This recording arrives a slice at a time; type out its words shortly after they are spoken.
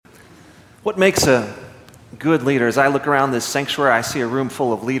What makes a good leader? As I look around this sanctuary, I see a room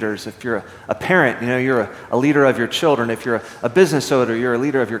full of leaders. If you're a parent, you're a leader of your children. If you're a business owner, you're a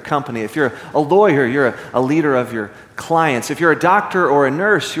leader of your company. If you're a lawyer, you're a leader of your clients. If you're a doctor or a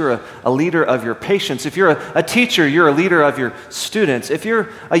nurse, you're a leader of your patients. If you're a teacher, you're a leader of your students. If you're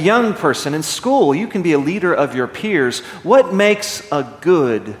a young person in school, you can be a leader of your peers. What makes a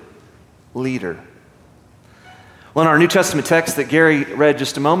good leader? Well, in our New Testament text that Gary read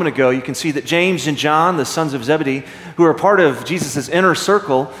just a moment ago, you can see that James and John, the sons of Zebedee, who are part of Jesus' inner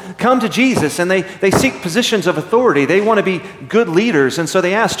circle, come to Jesus and they seek positions of authority. They want to be good leaders. And so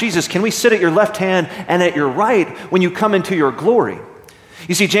they ask Jesus, can we sit at your left hand and at your right when you come into your glory?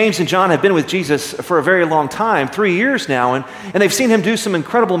 You see, James and John have been with Jesus for a very long time, 3 years now, and they've seen him do some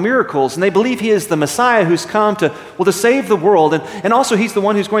incredible miracles, and they believe he is the Messiah who's come to save the world, and also he's the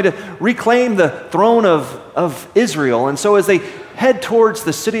one who's going to reclaim the throne of Israel. And so as they head towards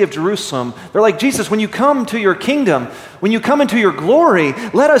the city of Jerusalem, they're like, Jesus, when you come to your kingdom, when you come into your glory,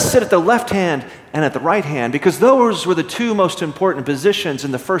 let us sit at the left hand and at the right hand, because those were the two most important positions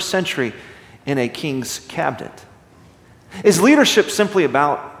in the first century in a king's cabinet. Is leadership simply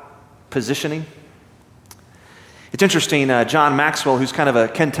about positioning? It's interesting, John Maxwell, who's kind of a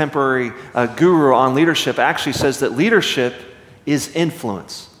contemporary guru on leadership, actually says that leadership is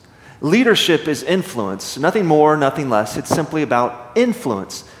influence. Leadership is influence, nothing more, nothing less. It's simply about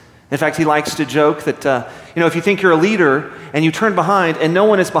influence. In fact, he likes to joke that, if you think you're a leader and you turn behind and no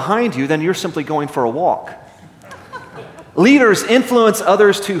one is behind you, then you're simply going for a walk. Leaders influence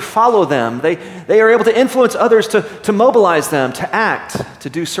others to follow them. They are able to influence others to mobilize them, to act, to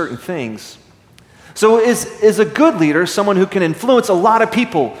do certain things. So is a good leader someone who can influence a lot of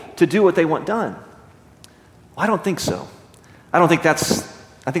people to do what they want done? Well, I don't think so. I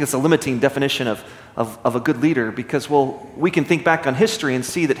think it's a limiting definition of a good leader, because, we can think back on history and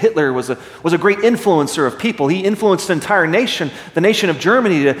see that Hitler was a great influencer of people. He influenced an entire nation, the nation of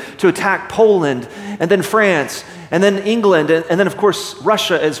Germany, to attack Poland, and then France, and then England, and then, of course,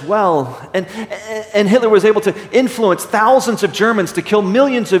 Russia as well. And Hitler was able to influence thousands of Germans to kill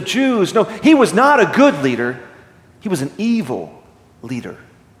millions of Jews. No, he was not a good leader. He was an evil leader.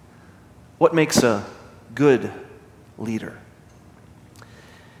 What makes a good leader?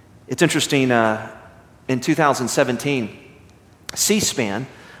 It's interesting, in 2017, C-SPAN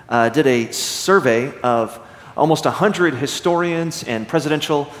did a survey of almost 100 historians and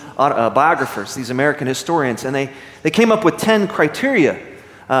presidential biographers, these American historians, and they came up with 10 criteria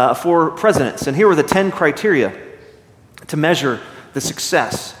for presidents. And here were the 10 criteria to measure the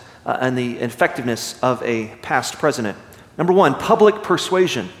success and the effectiveness of a past president. Number 1, public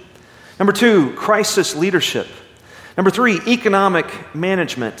persuasion. Number 2, crisis leadership. Number 3, economic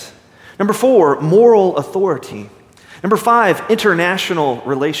management. Number 4, moral authority. Number 5, international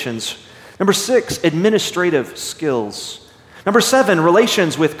relations. Number 6, administrative skills. Number 7,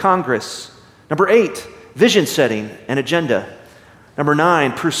 relations with Congress. Number 8, vision setting and agenda. Number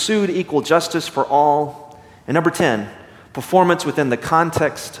 9, pursued equal justice for all. And number 10, performance within the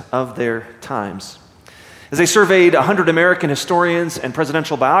context of their times. As they surveyed 100 American historians and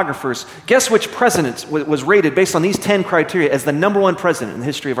presidential biographers, guess which president was rated based on these 10 criteria as the number one president in the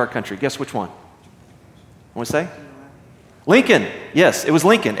history of our country? Guess which one? Want to say? Lincoln. Yes, it was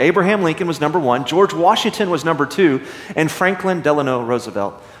Lincoln. Abraham Lincoln was number 1. George Washington was number 2. And Franklin Delano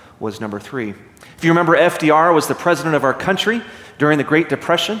Roosevelt was number 3. If you remember, FDR was the president of our country during the Great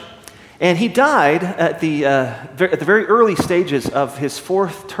Depression. And he died at the very early stages of his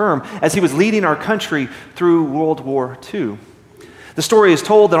 4th term as he was leading our country through World War II. The story is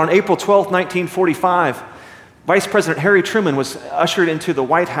told that on April 12, 1945, Vice President Harry Truman was ushered into the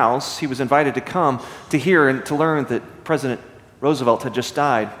White House. He was invited to come to hear and to learn that President Roosevelt had just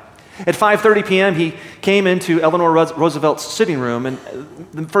died. At 5:30 p.m., he came into Eleanor Roosevelt's sitting room, and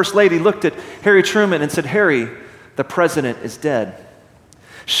the First Lady looked at Harry Truman and said, "Harry, the president is dead."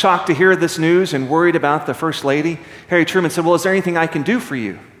 Shocked to hear this news and worried about the First Lady, Harry Truman said, "Well, is there anything I can do for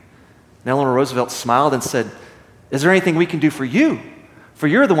you?" And Eleanor Roosevelt smiled and said, "Is there anything we can do for you? For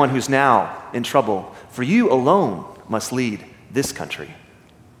you're the one who's now in trouble. For you alone must lead this country."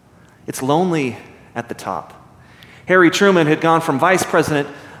 It's lonely at the top. Harry Truman had gone from vice president,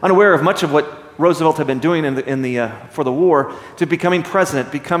 unaware of much of what Roosevelt had been doing for the war, to becoming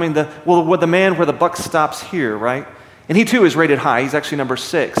president, becoming the man where the buck stops here, right? And he too is rated high. He's actually number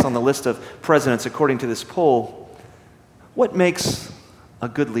 6 on the list of presidents according to this poll. What makes a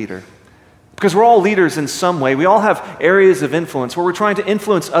good leader? Because we're all leaders in some way. We all have areas of influence where we're trying to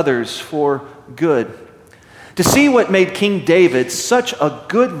influence others for good. To see what made King David such a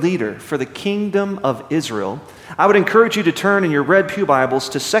good leader for the kingdom of Israel, I would encourage you to turn in your red pew Bibles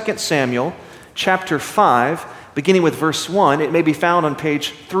to 2 Samuel chapter 5, beginning with verse 1. It may be found on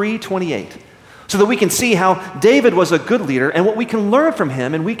page 328, so that we can see how David was a good leader and what we can learn from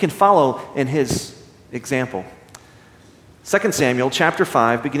him and we can follow in his example. 2 Samuel chapter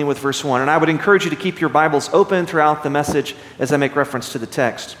 5, beginning with verse 1. And I would encourage you to keep your Bibles open throughout the message as I make reference to the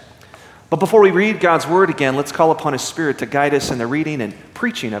text. But before we read God's word again, let's call upon his Spirit to guide us in the reading and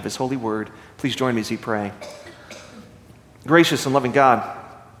preaching of his holy word. Please join me as we pray. Gracious and loving God,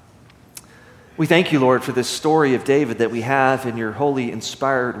 we thank you, Lord, for this story of David that we have in your holy,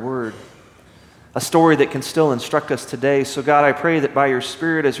 inspired word, a story that can still instruct us today. So God, I pray that by your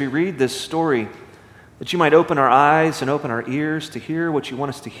Spirit, as we read this story, that you might open our eyes and open our ears to hear what you want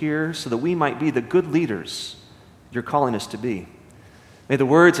us to hear, so that we might be the good leaders you're calling us to be. May the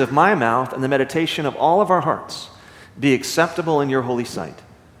words of my mouth and the meditation of all of our hearts be acceptable in your holy sight.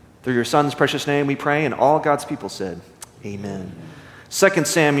 Through your Son's precious name we pray, and all God's people said, amen. 2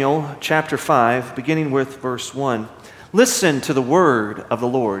 Samuel chapter 5, beginning with verse 1. Listen to the word of the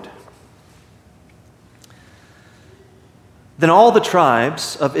Lord. Then all the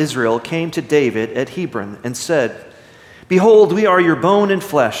tribes of Israel came to David at Hebron and said, Behold, we are your bone and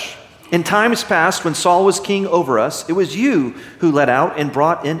flesh. In times past, when Saul was king over us, it was you who led out and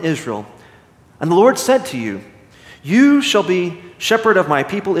brought in Israel. And the Lord said to you, You shall be shepherd of my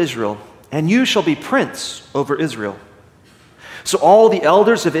people Israel, and you shall be prince over Israel. So all the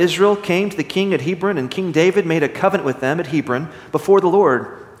elders of Israel came to the king at Hebron, and King David made a covenant with them at Hebron before the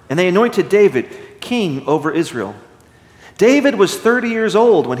Lord, and they anointed David king over Israel. David was 30 years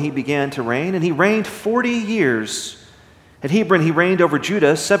old when he began to reign, and he reigned 40 years. At Hebron, he reigned over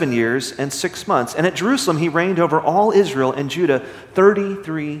Judah 7 years and 6 months. And at Jerusalem, he reigned over all Israel and Judah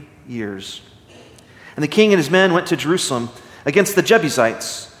 33 years. And the king and his men went to Jerusalem against the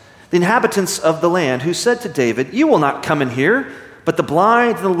Jebusites, the inhabitants of the land, who said to David, You will not come in here, but the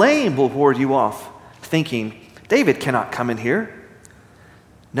blind and the lame will ward you off, thinking, David cannot come in here.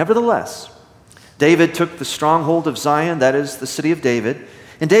 Nevertheless, David took the stronghold of Zion, that is, the city of David.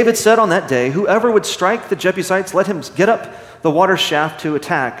 And David said on that day, Whoever would strike the Jebusites, let him get up the water shaft to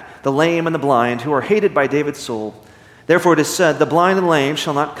attack the lame and the blind, who are hated by David's soul. Therefore it is said, The blind and lame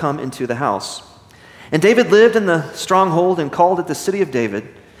shall not come into the house. And David lived in the stronghold and called it the city of David.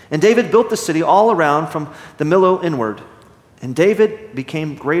 And David built the city all around from the Millo inward. And David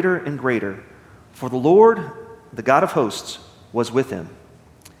became greater and greater, for the Lord, the God of hosts, was with him.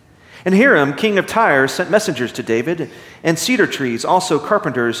 And Hiram, king of Tyre, sent messengers to David, and cedar trees, also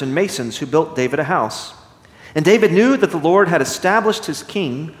carpenters and masons who built David a house. And David knew that the Lord had established his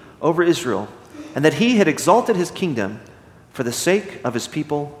king over Israel, and that he had exalted his kingdom for the sake of his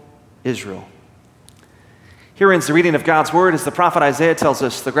people Israel. Here ends the reading of God's word. As the prophet Isaiah tells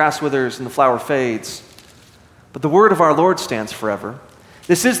us, the grass withers and the flower fades, but the word of our Lord stands forever.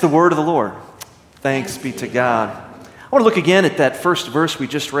 This is the word of the Lord. Thanks be to God. I want to look again at that first verse we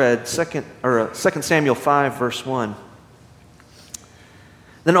just read, 2 Samuel 5, verse 1.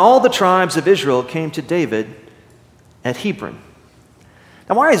 Then all the tribes of Israel came to David at Hebron.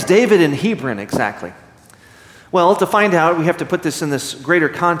 Now, why is David in Hebron exactly? Well, to find out, we have to put this in this greater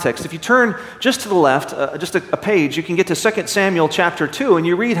context. If you turn just to the left, just a page, you can get to 2 Samuel chapter 2, and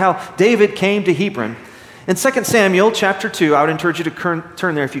you read how David came to Hebron. In 2 Samuel chapter 2, I would encourage you to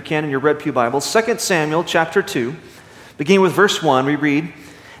turn there if you can in your red pew Bible. 2 Samuel chapter 2. Beginning with verse 1, we read,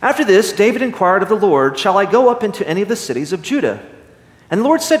 After this, David inquired of the Lord, Shall I go up into any of the cities of Judah? And the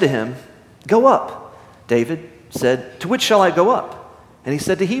Lord said to him, Go up. David said, To which shall I go up? And he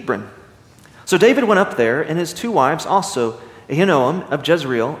said, To Hebron. So David went up there, and his 2 wives also, Ahinoam of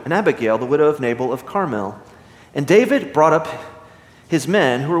Jezreel, and Abigail, the widow of Nabal of Carmel. And David brought up his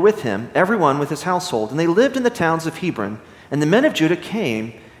men who were with him, everyone with his household. And they lived in the towns of Hebron. And the men of Judah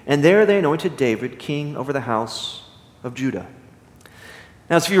came, and there they anointed David king over the house of Judah.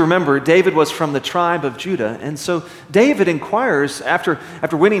 Now, as you remember, David was from the tribe of Judah, and so David inquires after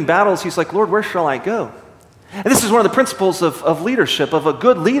winning battles, he's like, Lord, where shall I go? And this is one of the principles of leadership, of a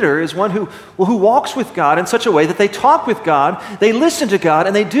good leader, is one who walks with God in such a way that they talk with God, they listen to God,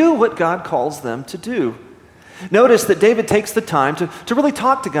 and they do what God calls them to do. Notice that David takes the time to really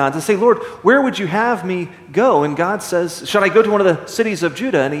talk to God, to say, Lord, where would you have me go? And God says, should I go to one of the cities of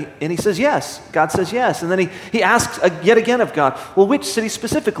Judah? And he says, yes. God says, yes. And then he asks yet again of God, well, which city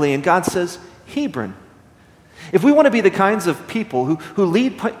specifically? And God says, Hebron. If we want to be the kinds of people who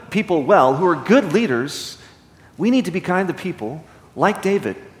lead people well, who are good leaders, we need to be kind of people like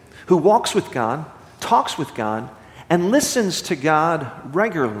David, who walks with God, talks with God, and listens to God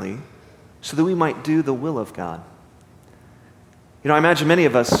regularly, so that we might do the will of God. You know, I imagine many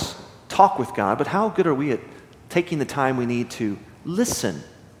of us talk with God, but how good are we at taking the time we need to listen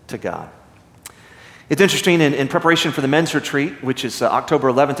to God. It's interesting, in preparation for the men's retreat, which is October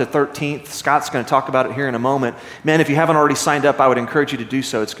 11th to 13th, Scott's going to talk about it here in a moment. Man, if you haven't already signed up, I would encourage you to do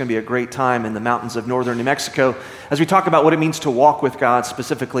so. It's going to be a great time in the mountains of northern New Mexico as we talk about what it means to walk with God,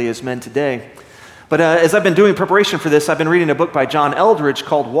 specifically as men today. But as I've been doing preparation for this, I've been reading a book by John Eldredge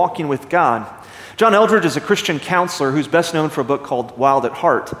called Walking with God. John Eldredge is a Christian counselor who's best known for a book called Wild at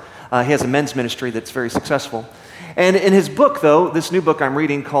Heart. He has a men's ministry that's very successful. And in his book, though, this new book I'm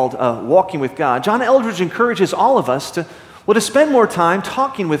reading called Walking with God, John Eldredge encourages all of us to spend more time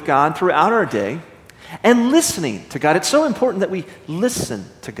talking with God throughout our day and listening to God. It's so important that we listen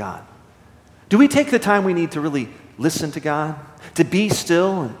to God. Do we take the time we need to really listen to God, to be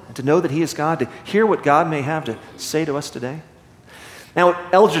still and to know that He is God, to hear what God may have to say to us today? Now,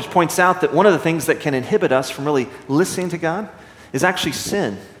 Eldredge points out that one of the things that can inhibit us from really listening to God is actually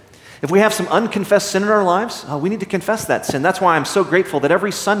sin. If we have some unconfessed sin in our lives, we need to confess that sin. That's why I'm so grateful that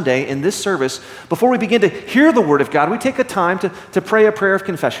every Sunday in this service, before we begin to hear the Word of God, we take a time to pray a prayer of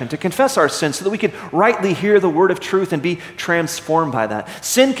confession, to confess our sins so that we can rightly hear the Word of truth and be transformed by that.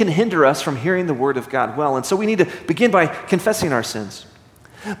 Sin can hinder us from hearing the Word of God well, and so we need to begin by confessing our sins.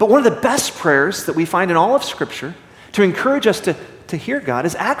 But one of the best prayers that we find in all of Scripture to encourage us to hear God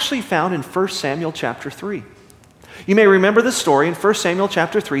is actually found in 1 Samuel chapter 3. You may remember the story in 1 Samuel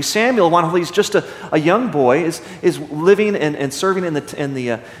chapter 3. Samuel, while he's just a young boy, is living and serving in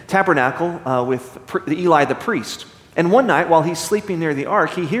the tabernacle with Eli the priest. And one night, while he's sleeping near the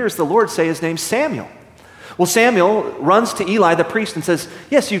ark, he hears the Lord say his name, Samuel. Well, Samuel runs to Eli the priest and says,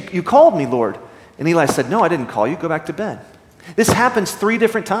 "Yes, you called me, Lord." And Eli said, "No, I didn't call you. Go back to bed." This happens 3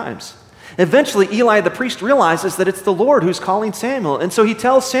 different times. Eventually, Eli the priest realizes that it's the Lord who's calling Samuel. And so he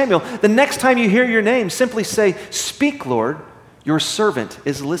tells Samuel, the next time you hear your name, simply say, "Speak, Lord, your servant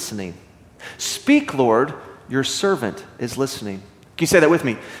is listening." Speak, Lord, your servant is listening. Can you say that with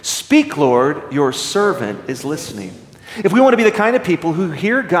me? Speak, Lord, your servant is listening. If we want to be the kind of people who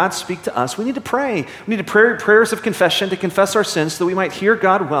hear God speak to us, we need to pray. We need to pray prayers of confession to confess our sins so that we might hear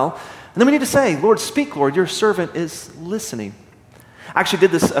God well. And then we need to say, "Lord, speak, Lord, your servant is listening." I actually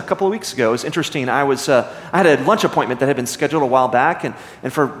did this a couple of weeks ago. It was interesting. I had a lunch appointment that had been scheduled a while back,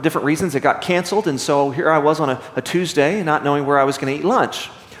 and for different reasons it got canceled, and so here I was on a Tuesday not knowing where I was going to eat lunch.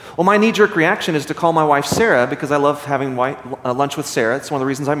 Well, my knee-jerk reaction is to call my wife Sarah because I love having lunch with Sarah. It's one of the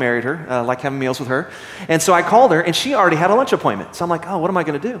reasons I married her. I like having meals with her. And so I called her, and she already had a lunch appointment. So I'm like, what am I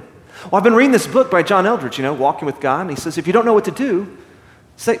going to do? Well, I've been reading this book by John Eldredge, Walking with God, and he says, if you don't know what to do,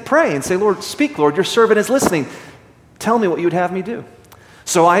 pray and say, "Lord, speak, Lord, your servant is listening. Tell me what you would have me do."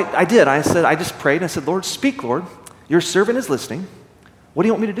 So I did. I just prayed, and I said, "Lord, speak, Lord. Your servant is listening. What do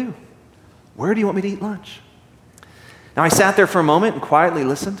you want me to do? Where do you want me to eat lunch?" Now I sat there for a moment and quietly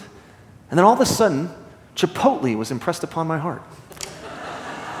listened, and then all of a sudden, Chipotle was impressed upon my heart.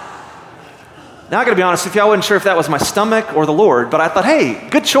 Now I got to be honest with you, I wasn't sure if that was my stomach or the Lord, but I thought, hey,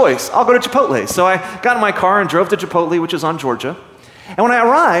 good choice. I'll go to Chipotle. So I got in my car and drove to Chipotle, which is on Georgia. And when I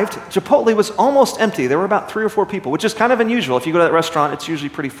arrived, Chipotle was almost empty. There were about 3 or 4 people, which is kind of unusual. If you go to that restaurant, it's usually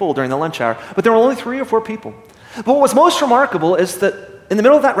pretty full during the lunch hour. But there were only 3 or 4 people. But what was most remarkable is that in the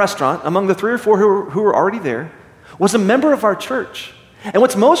middle of that restaurant, among the 3 or 4 who were already there, was a member of our church. And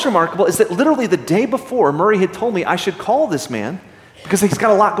what's most remarkable is that literally the day before, Murray had told me I should call this man because he's got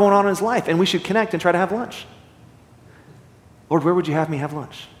a lot going on in his life, and we should connect and try to have lunch. "Lord, where would you have me have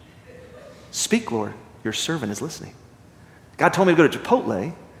lunch?" "Speak, Lord, your servant is listening." God told me to go to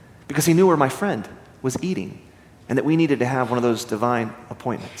Chipotle because he knew where my friend was eating and that we needed to have one of those divine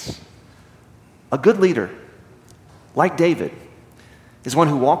appointments. A good leader, like David, is one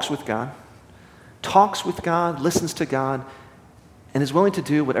who walks with God, talks with God, listens to God, and is willing to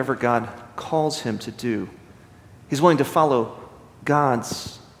do whatever God calls him to do. He's willing to follow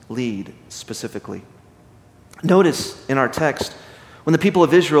God's lead specifically. Notice in our text, when the people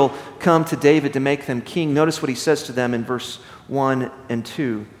of Israel come to David to make them king, notice what he says to them in verse 1 and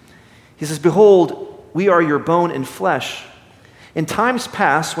 2. He says, "Behold, we are your bone and flesh. In times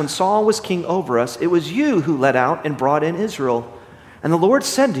past, when Saul was king over us, it was you who led out and brought in Israel. And the Lord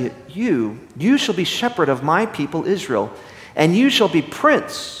said to you, you shall be shepherd of my people Israel, and you shall be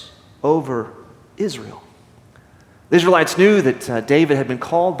prince over Israel." The Israelites knew that David had been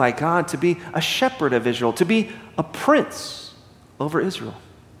called by God to be a shepherd of Israel, to be a prince over Israel.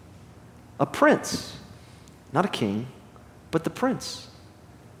 A prince, not a king, but the prince.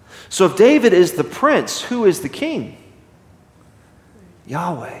 So if David is the prince, who is the king?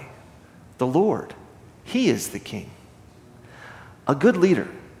 Yahweh, the Lord. He is the king. A good leader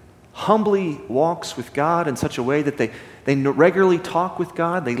humbly walks with God in such a way that they regularly talk with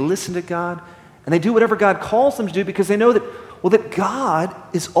God, they listen to God, And they do whatever God calls them to do because they know that, that God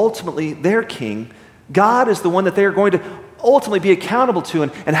is ultimately their king. God is the one that they are going to ultimately be accountable to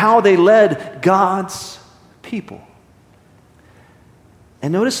and how they led God's people.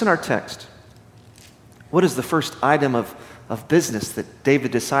 And notice in our text, what is the first item of business that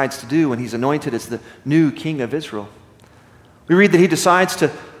David decides to do when he's anointed as the new king of Israel? We read that he decides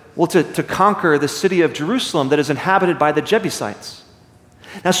to conquer the city of Jerusalem that is inhabited by the Jebusites.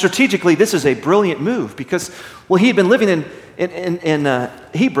 Now, strategically, this is a brilliant move because, he had been living in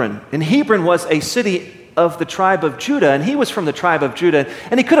Hebron. And Hebron was a city of the tribe of Judah, and he was from the tribe of Judah.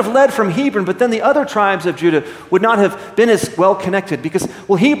 And he could have led from Hebron, but then the other tribes of Judah would not have been as well connected because,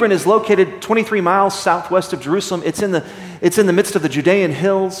 Hebron is located 23 miles southwest of Jerusalem. It's in the midst of the Judean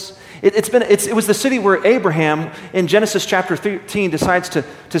hills. It was the city where Abraham, in Genesis chapter 13, decides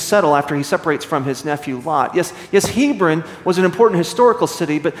to settle after he separates from his nephew Lot. Yes, Hebron was an important historical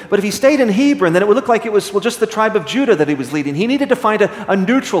city, but if he stayed in Hebron, then it would look like it was, just the tribe of Judah that he was leading. He needed to find a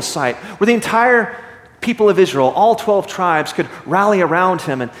neutral site where the entire people of Israel, all 12 tribes, could rally around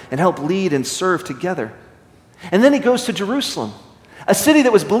him and help lead and serve together. And then he goes to Jerusalem, a city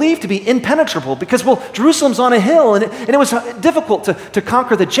that was believed to be impenetrable because, Jerusalem's on a hill, and it was difficult to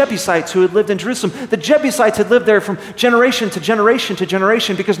conquer the Jebusites who had lived in Jerusalem. The Jebusites had lived there from generation to generation to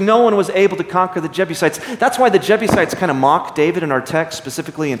generation because no one was able to conquer the Jebusites. That's why the Jebusites kind of mock David in our text,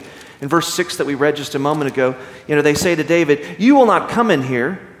 specifically in verse 6 that we read just a moment ago. They say to David, "You will not come in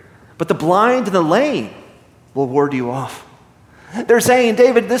here, but the blind and the lame will ward you off." They're saying,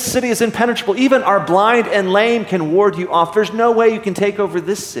 David, this city is impenetrable. Even our blind and lame can ward you off. There's no way you can take over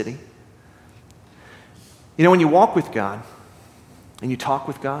this city. When you walk with God and you talk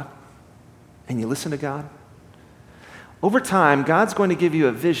with God and you listen to God, over time, God's going to give you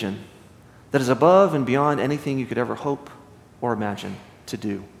a vision that is above and beyond anything you could ever hope or imagine to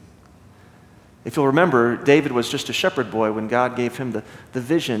do. If you'll remember, David was just a shepherd boy when God gave him the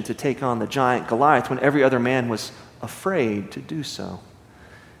vision to take on the giant Goliath when every other man was afraid to do so.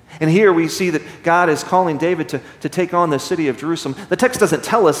 And here we see that God is calling David to take on the city of Jerusalem. The text doesn't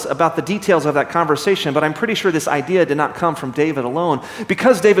tell us about the details of that conversation, but I'm pretty sure this idea did not come from David alone.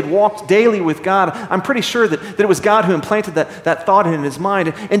 Because David walked daily with God, I'm pretty sure that it was God who implanted that thought in his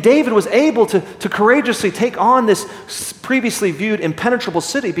mind. And David was able to courageously take on this previously viewed impenetrable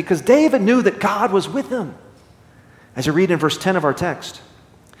city because David knew that God was with him. As you read in verse 10 of our text,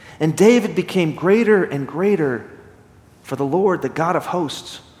 "And David became greater and greater, for the Lord, the God of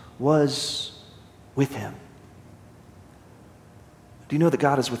hosts, was with him." Do you know that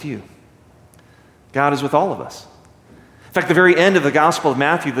God is with you? God is with all of us. In fact, the very end of the Gospel of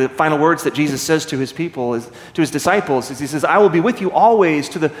Matthew, the final words that Jesus says to his people, to his disciples, is he says, "I will be with you always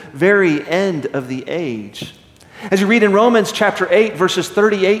to the very end of the age." As you read in Romans chapter 8, verses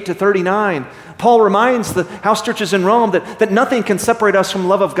 38 to 39, Paul reminds the house churches in Rome that nothing can separate us from the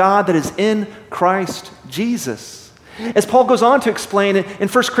love of God that is in Christ Jesus. As Paul goes on to explain in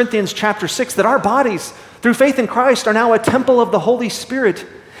 1 Corinthians chapter 6 that our bodies, through faith in Christ, are now a temple of the Holy Spirit.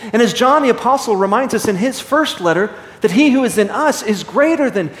 And as John the Apostle reminds us in his first letter that he who is in us is greater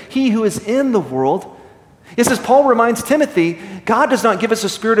than he who is in the world. Yes, as Paul reminds Timothy, God does not give us a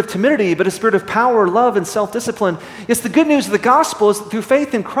spirit of timidity, but a spirit of power, love, and self-discipline. Yes, the good news of the gospel is that through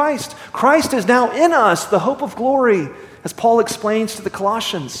faith in Christ, Christ is now in us, the hope of glory, as Paul explains to the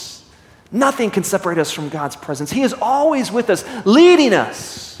Colossians. Nothing can separate us from God's presence. He is always with us, leading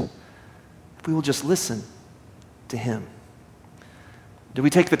us. If we will just listen to him. Do we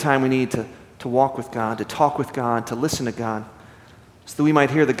take the time we need to walk with God, to talk with God, to listen to God, so that we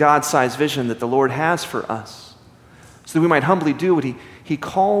might hear the God-sized vision that the Lord has for us, so that we might humbly do what he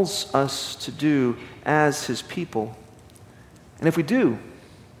calls us to do as his people? And if we do,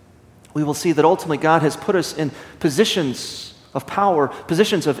 we will see that ultimately God has put us in positions of power,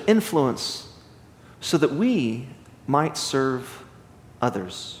 positions of influence, so that we might serve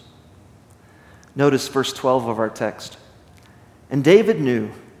others. Notice verse 12 of our text. "And David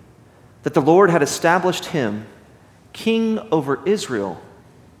knew that the Lord had established him king over Israel,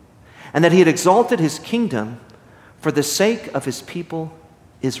 and that he had exalted his kingdom for the sake of his people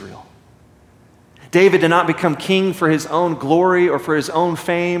Israel." David did not become king for his own glory or for his own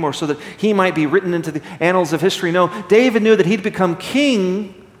fame or so that he might be written into the annals of history. No, David knew that he'd become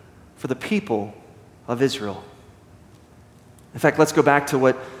king for the people of Israel. In fact, let's go back to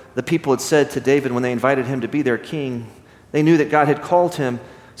what the people had said to David when they invited him to be their king. They knew that God had called him.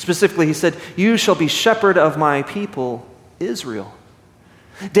 Specifically, he said, "You shall be shepherd of my people, Israel."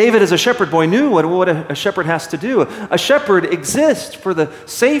 David, as a shepherd boy, knew what a shepherd has to do. A shepherd exists for the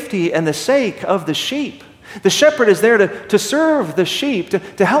safety and the sake of the sheep. The shepherd is there to serve the sheep,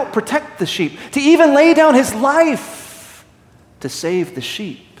 to help protect the sheep, to even lay down his life to save the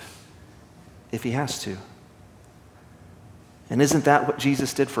sheep if he has to. And isn't that what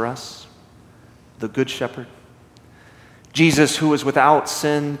Jesus did for us? The good shepherd. Jesus, who was without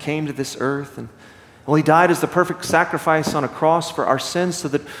sin, came to this earth, and he died as the perfect sacrifice on a cross for our sins so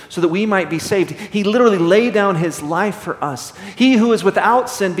that we might be saved. He literally laid down his life for us. He who is without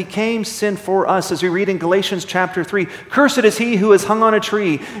sin became sin for us, as we read in Galatians chapter 3. Cursed is he who is hung on a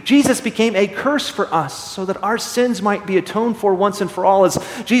tree. Jesus became a curse for us so that our sins might be atoned for once and for all. As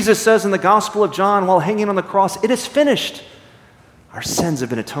Jesus says in the Gospel of John while hanging on the cross, it is finished. Our sins have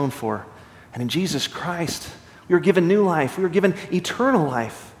been atoned for. And in Jesus Christ, we are given new life. We are given eternal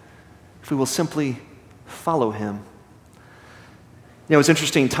life if we will simply follow him. You know, it's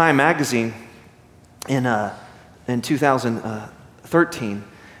interesting. Time magazine in 2013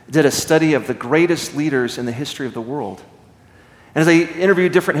 did a study of the greatest leaders in the history of the world. And as they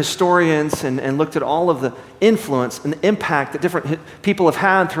interviewed different historians and looked at all of the influence and the impact that different people have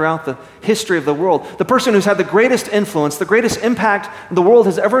had throughout the history of the world, the person who's had the greatest influence, the greatest impact the world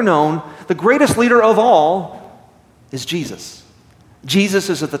has ever known, the greatest leader of all is Jesus. Jesus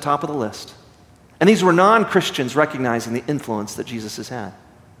is at the top of the list. And these were non-Christians recognizing the influence that Jesus has had.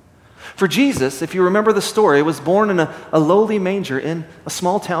 For Jesus, if you remember the story, was born in a lowly manger in a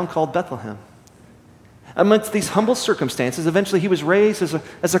small town called Bethlehem. Amongst these humble circumstances, eventually he was raised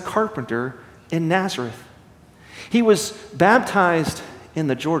as a carpenter in Nazareth. He was baptized in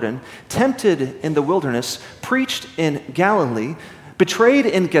the Jordan, tempted in the wilderness, preached in Galilee, betrayed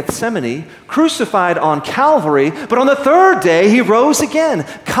in Gethsemane, crucified on Calvary, but on the third day he rose again,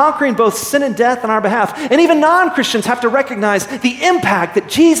 conquering both sin and death on our behalf. And even non-Christians have to recognize the impact that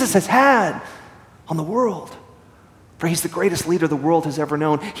Jesus has had on the world. For he's the greatest leader the world has ever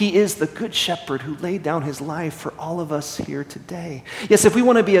known. He is the good shepherd who laid down his life for all of us here today. Yes, if we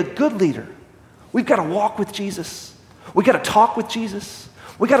want to be a good leader, we've got to walk with Jesus. We've got to talk with Jesus.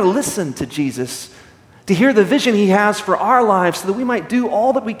 We've got to listen to Jesus, to hear the vision he has for our lives so that we might do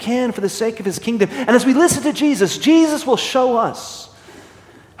all that we can for the sake of his kingdom. And as we listen to Jesus, Jesus will show us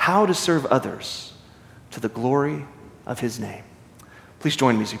how to serve others to the glory of his name. Please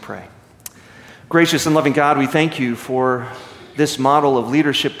join me as we pray. Gracious and loving God, we thank you for this model of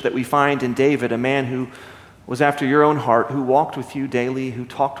leadership that we find in David, a man who was after your own heart, who walked with you daily, who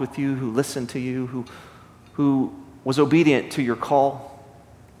talked with you, who listened to you, who was obedient to your call,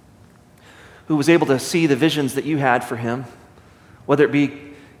 who was able to see the visions that you had for him, whether it be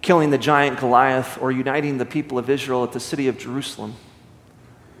killing the giant Goliath or uniting the people of Israel at the city of Jerusalem,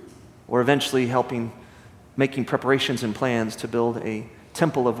 or eventually making preparations and plans to build a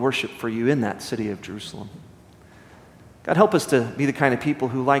temple of worship for you in that city of Jerusalem. God, help us to be the kind of people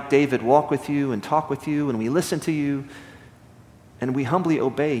who, like David, walk with you and talk with you, and we listen to you, and we humbly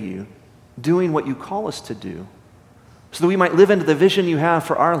obey you, doing what you call us to do, so that we might live into the vision you have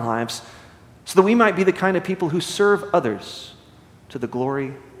for our lives, so that we might be the kind of people who serve others to the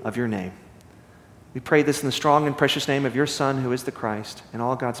glory of your name. We pray this in the strong and precious name of your Son, who is the Christ, and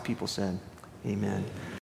all God's people said, amen.